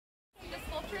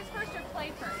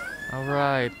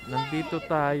Alright, nandito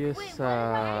tayo sa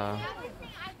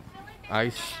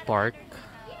Ice Park.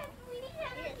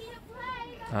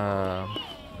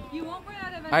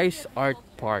 Ice Art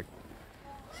Park.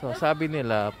 So sabi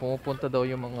nila, pumupunta daw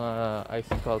yung mga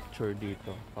ice sculpture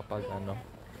dito kapag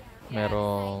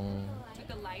merong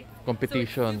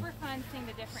competition.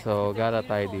 So gala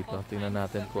tayo dito. Tingnan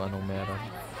natin kung anong meron.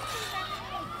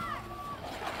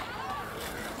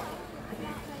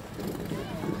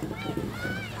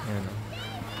 Ayan.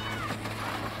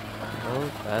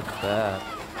 Look at that.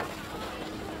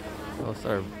 Those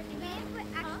are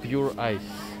pure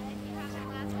ice.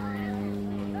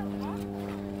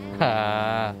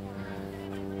 Ha!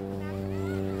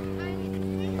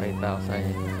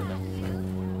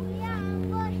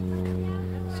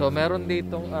 5,000. So meron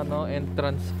ditong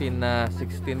entrance fee na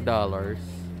 $16.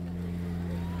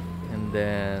 And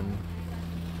then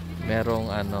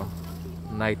merong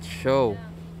night show.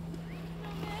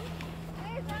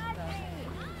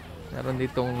 Meron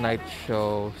ditong night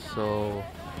show. So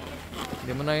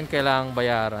hindi mo na yun kailangang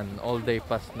bayaran. All day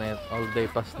pass na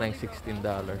yung $16.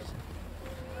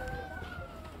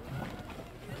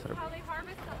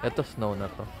 Ito snow na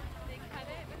to.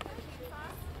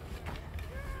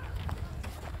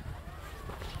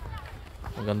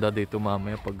 Maganda dito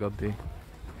mamaya pag gabi.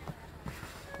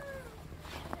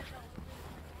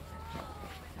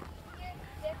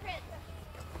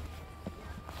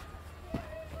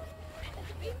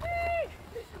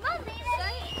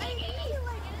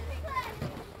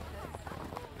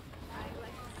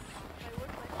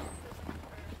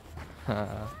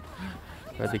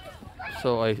 Pwede.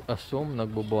 So I assume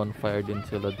nagbo-bonfire din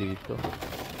sila dito.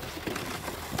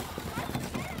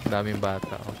 Daming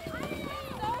bata. Oh.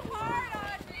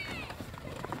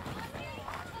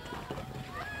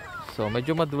 So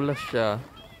medyo madulas siya.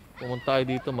 Pumunta kayo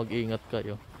dito, mag-ingat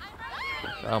kayo.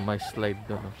 May slide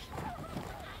doon. Oh.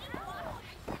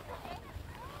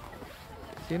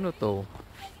 Sino to?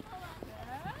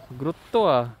 Groot to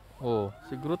ah. Oh,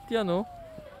 si Groot yan oh.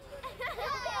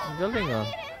 Ang galing ah.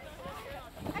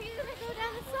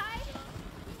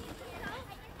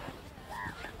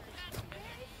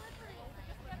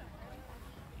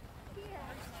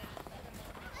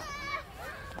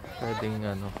 Pwedeng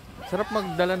sarap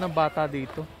magdala ng bata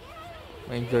dito.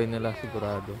 Ma-enjoy nila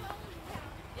sigurado.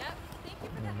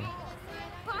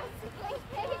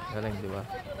 Galing, di ba?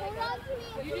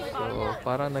 So,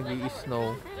 parang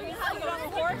nag-i-snow.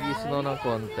 Nag-i-snow ng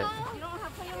konti.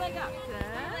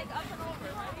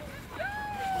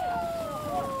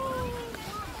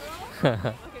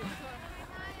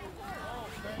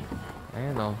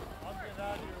 Ayan o.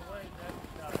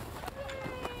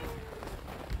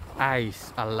 Ice,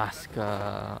 Alaska.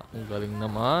 Ang galing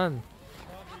naman.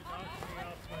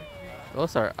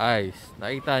 Those are ice.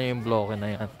 Nakita nyo yung bloke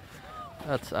na yan.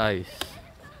 That's ice.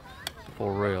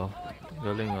 For real.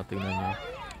 Galing o. Tingnan nyo.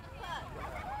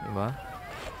 Diba?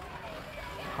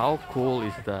 How cool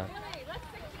is that?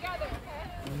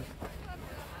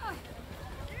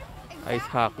 Ice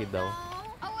hockey daw.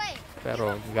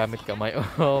 Pero gamit kamay.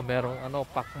 Oh, merong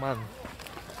Pac-Man.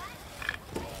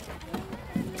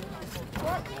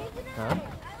 Ha?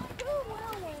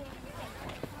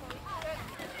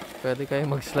 Pwede kayo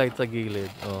mag-slide sa gilid.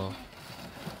 Oh.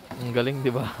 Ang galing, 'di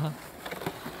ba?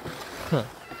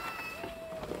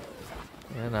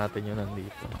 Yan natin 'yun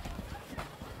nandito.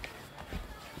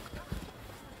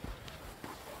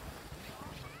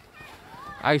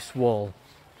 Ice wall.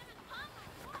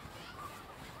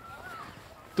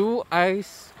 2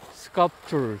 ice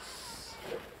sculptures.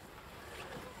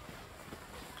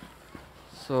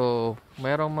 So,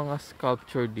 merong mga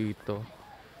sculpture dito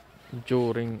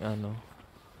during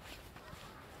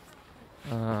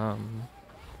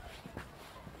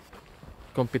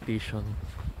competition.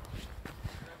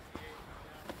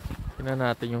 Tingnan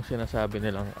natin yung sinasabi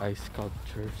nilang ice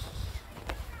sculptures.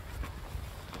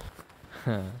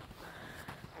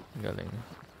 Galing.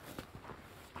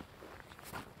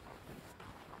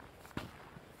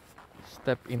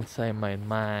 Step inside my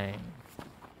mind.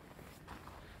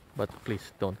 But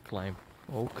please don't climb.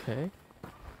 Okay.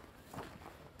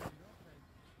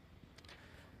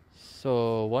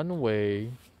 So, one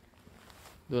way.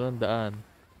 Doon ang daan.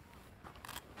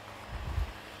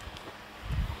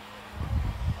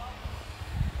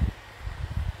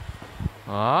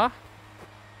 Ha?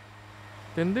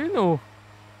 Tindi no.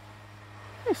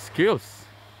 May skills.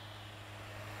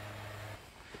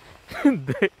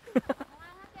 Hindi.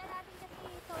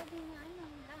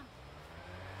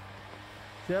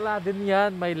 Si Aladdin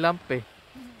yan, may lamp eh.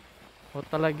 O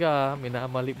talaga,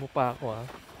 minamali mo pa ako ah.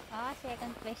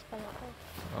 Second place pala ako.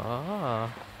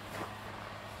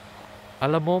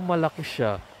 Alam mo, malaki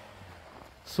siya.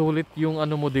 Sulit yung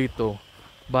ano mo dito.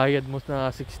 Bayad mo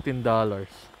na $16.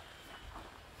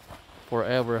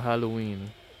 Forever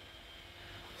Halloween.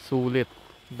 Sulit.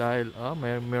 Dahil,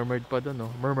 may mermaid pa doon,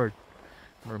 no?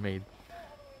 Mermaid.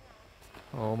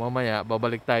 O, mamaya,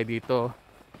 babalik tayo dito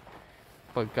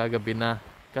pagkagabi na.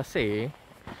 Kasi,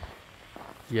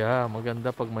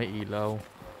 maganda pag may ilaw.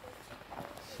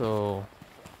 So,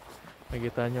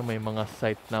 makikita nyo may mga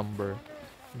site number.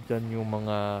 Diyan yung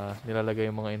mga,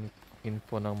 nilalagay yung mga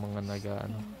info ng mga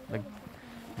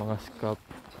mga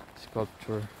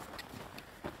sculpture.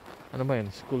 Ano ba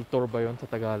yun? Sculptor ba yun sa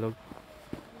Tagalog?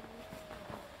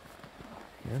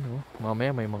 Yan o. Mamaya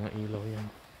may mga ilaw yan.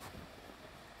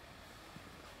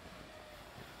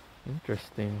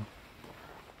 Interesting.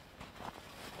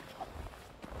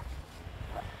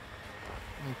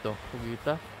 Ito,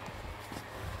 pugita.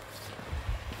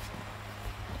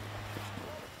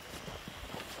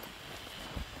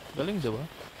 Galing, diba?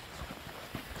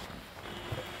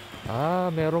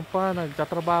 Meron pa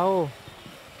nagtatrabaho.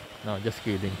 No, just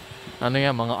kidding. Ano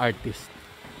yan, mga artist.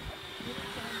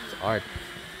 It's art.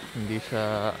 Hindi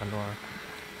siya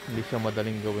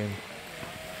madaling gawin.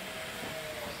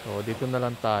 So, dito na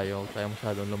lang tayo. Huwag tayo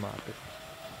masyadong lumapit.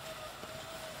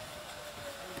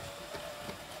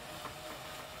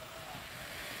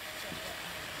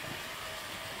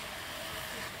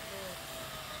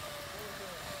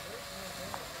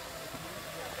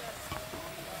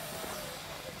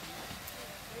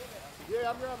 Yeah,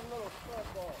 I'm grabbing a little stud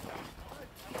ball.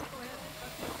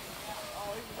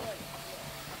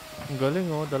 Ang galing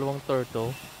dalawang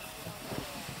turtle.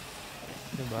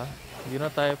 Diba? Hindi na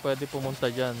tayo pwede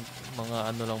pumunta dyan. Mga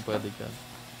ano lang pwede dyan.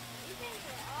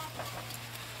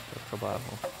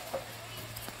 Trabaho.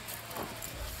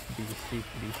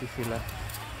 Busy sila.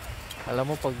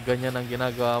 Alam mo, pag ganyan ang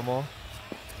ginagawa mo,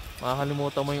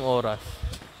 makakalimutan mo yung oras.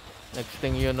 Next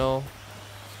thing you know,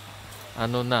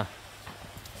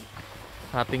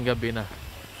 hating gabi na.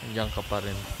 Nandiyan ka pa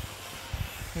rin.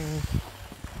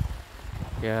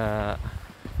 Kaya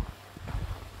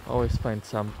always find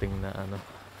something na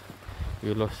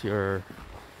you lost your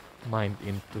mind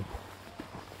into.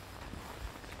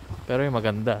 Pero yung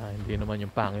maganda, hindi naman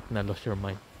yung pangit na lost your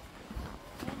mind.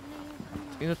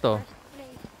 Sino to?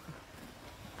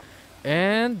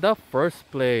 And the first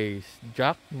place,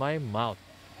 Jack My Mouth.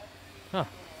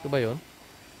 Ito ba yun?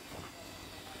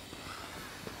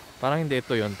 Parang hindi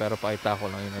ito yun, pero pakita ko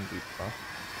lang yun nandito.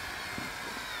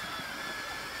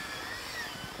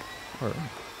 Or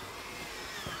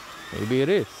maybe it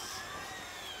is.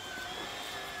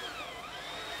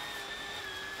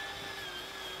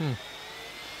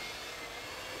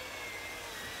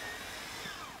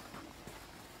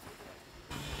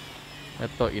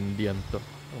 Ito, Indian to.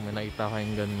 May nakita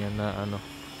kayong ganyan na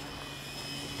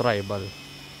tribal.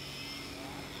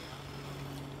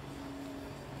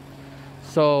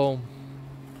 So,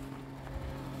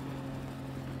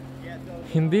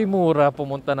 hindi mura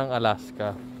pumunta ng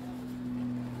Alaska.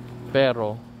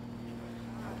 Pero,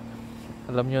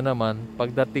 alam nyo naman,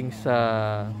 pagdating sa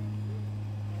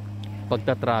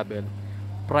pagta-travel,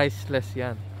 priceless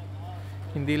yan.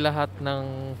 Hindi lahat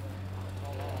ng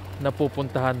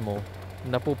napupuntahan mo,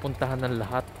 napupuntahan ng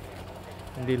lahat.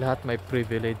 Hindi lahat may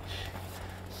privilege.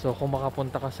 So, kung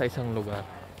makapunta ka sa isang lugar,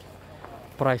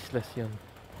 priceless yun.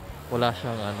 Wala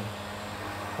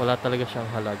talaga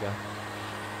siyang halaga.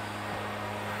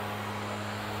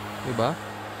 Diba?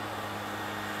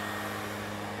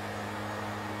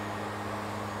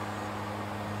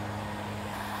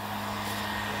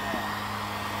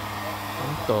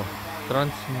 Ito,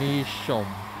 transmission.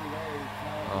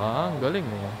 Ang galing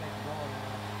mo.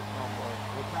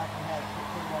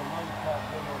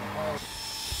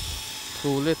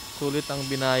 Sulit ang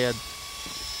binayad.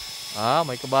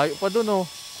 May kabayo pa dun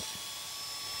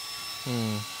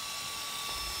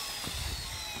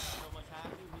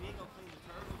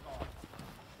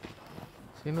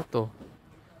Sino to?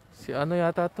 Si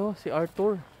yata to? Si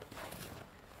Arthur.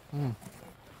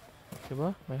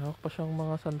 Diba? May hawak pa siyang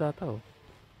mga sandata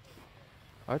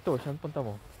Arthur, saan punta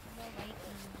mo?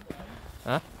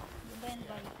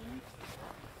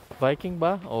 Viking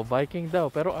ba? Viking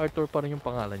daw. Pero Arthur pa rin yung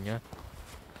pangalan niya.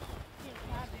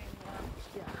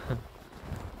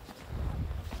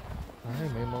 Ay,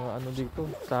 may mga dito.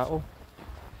 Tao.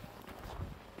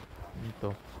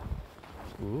 Dito.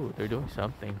 Ooh, they're doing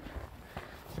something.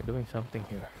 They're doing something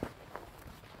here.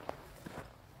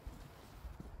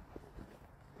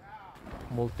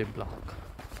 Multi-block.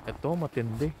 Ito,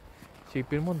 matindi.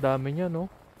 Sipin mo, dami niya,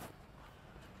 no?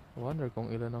 Wonder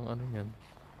kung ilan ang niyan.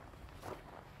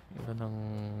 Ilan ang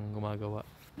gumagawa.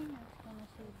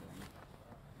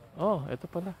 Ito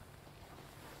pala.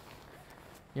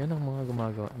 Yan ang mga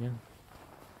gumagawa niyan.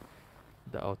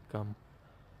 The outcome.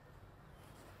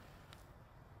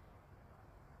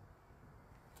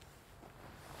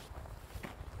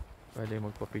 Pwede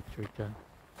magpa-picture dyan.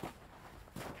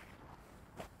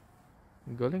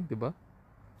 Galing, di ba?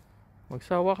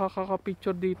 Magsawa ka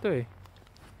kaka-picture dito eh.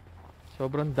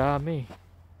 Sobrang dami.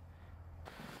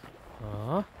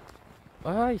 Ah?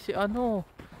 Ay, si ano?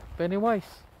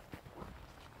 Pennywise.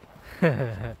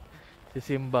 Si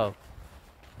Simba.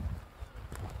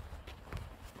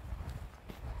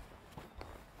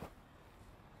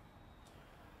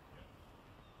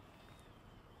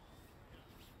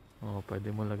 Oh, pwede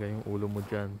mo lagay yung ulo mo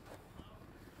dyan.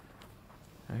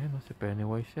 Ayan oh, si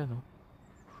Pennywise yan oh.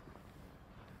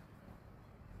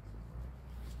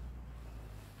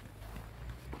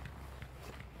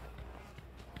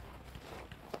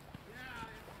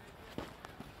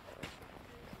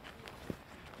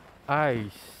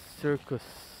 Ice Circus.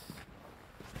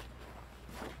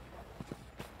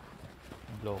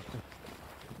 Block.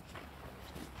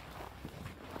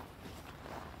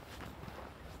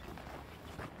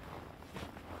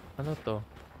 Ano to?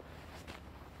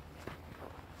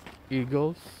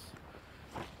 Eagles.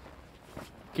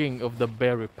 King of the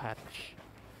Berry Patch.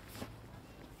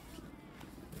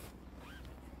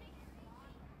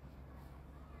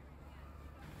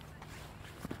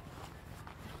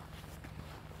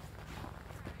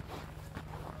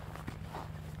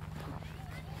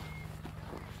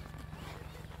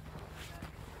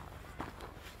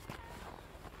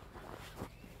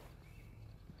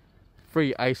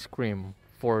 Free ice cream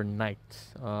for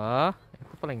nights. Ah,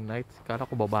 ito pala yung nights. Kala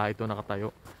ko babae ito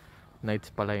nakatayo. Nights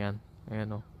pala yan.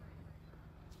 Ayan o.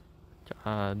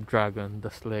 Dragon the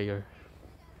Slayer.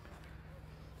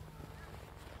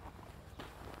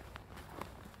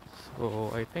 So,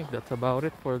 I think that's about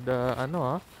it for the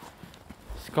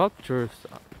sculptures.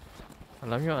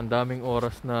 Alam nyo, ang daming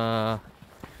oras na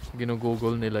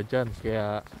ginugugol nila dyan.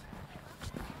 Kaya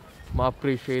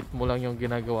ma-appreciate mo lang yung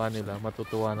ginagawa nila,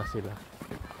 matutuwa na sila.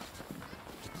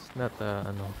 It's not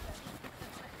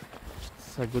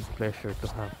it's a good pleasure to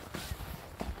have.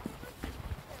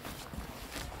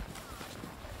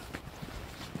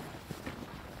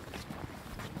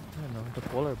 The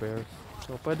polar bears.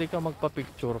 So pwede ka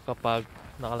magpa-picture kapag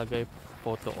nakalagay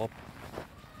photo op.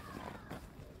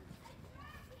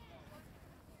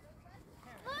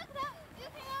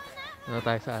 Ano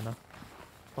tayo sa ano?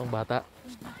 Pang bata?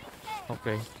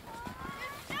 Okay.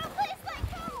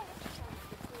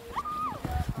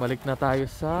 Balik na tayo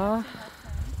sa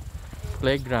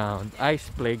playground, ice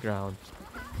playground.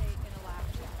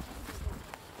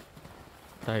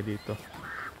 Tayo dito.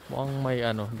 Mukhang may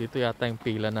dito yata yung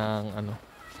pila ng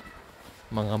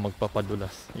mga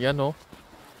magpapadulas. Yan oh.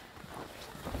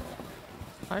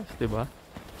 Nice, diba?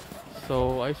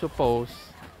 So, I suppose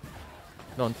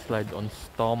don't slide on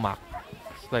stomach.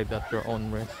 Slide at your own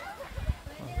risk.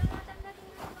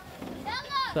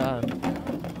 Saan?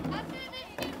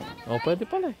 Oh, pwede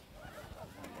pala eh.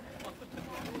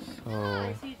 So,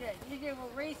 CJ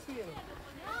will race you.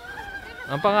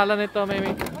 ang pangalan nito,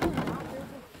 Mimi?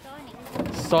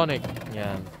 Sonic.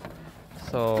 Yan.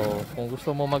 So, kung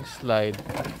gusto mo mag-slide,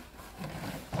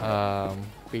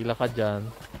 pila ka dyan.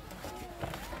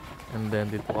 And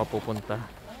then, dito ka pupunta.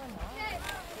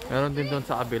 Meron din doon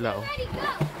sa kabila, oh.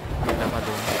 Pila ka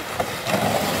doon.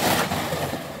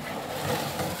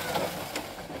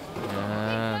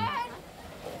 Yan.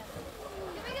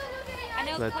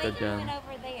 Slide ka dyan.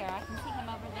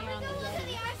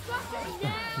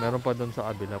 Meron pa doon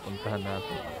sa kabila. Puntahan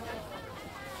natin.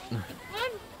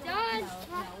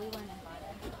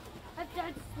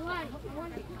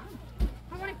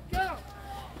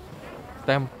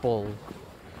 Temple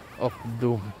of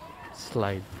Doom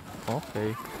slide.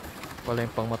 Okay. Pala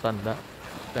yung pang matanda.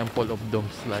 Temple of Doom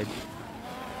slide.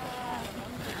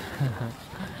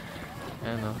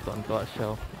 Ayan o. Tuwan-tuwa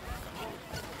siya.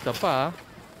 Isa pa.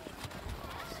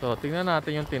 So, tingnan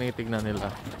natin yung tinitignan nila.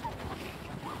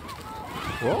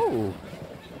 Wow!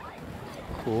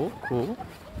 Cool, cool.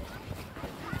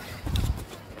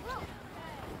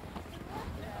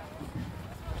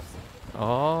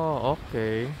 Oh,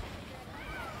 okay.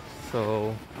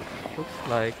 So, looks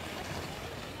like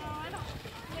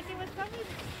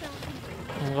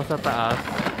kung ka sa taas,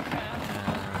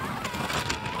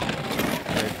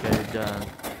 kayo dyan.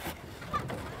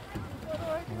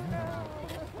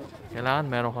 Kailangan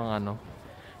meron kang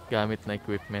gamit na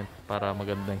equipment para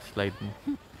maganda yung slide mo.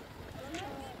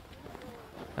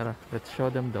 Tara, let's show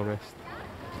them the rest.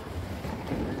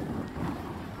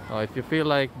 Oh, if you feel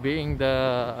like being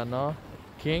the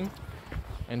king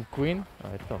and queen,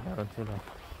 ito meron sila.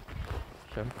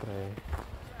 Syempre.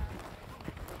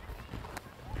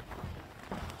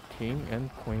 King and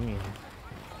Queen.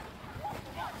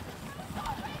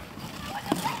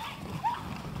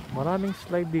 Maraming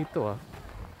slide dito ah.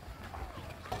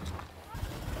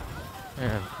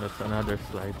 Ayan, that's another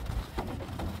slide.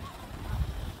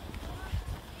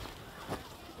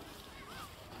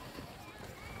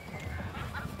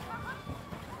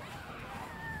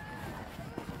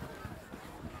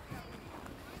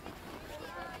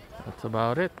 That's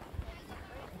about it.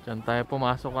 Diyan tayo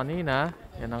pumasok kanina.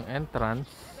 Yan ang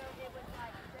entrance.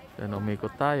 Then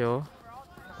umikot tayo.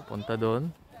 Papunta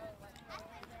doon.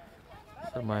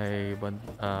 Sa may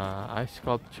ice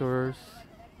sculptures.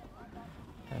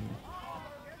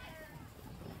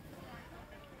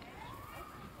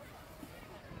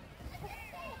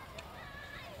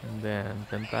 And then,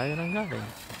 dyan tayo nang galing.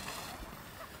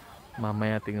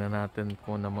 Mamaya tingnan natin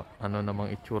kung ano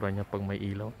namang itsura niya pag may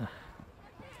ilaw na.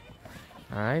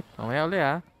 Alright, mamaya uli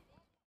ah.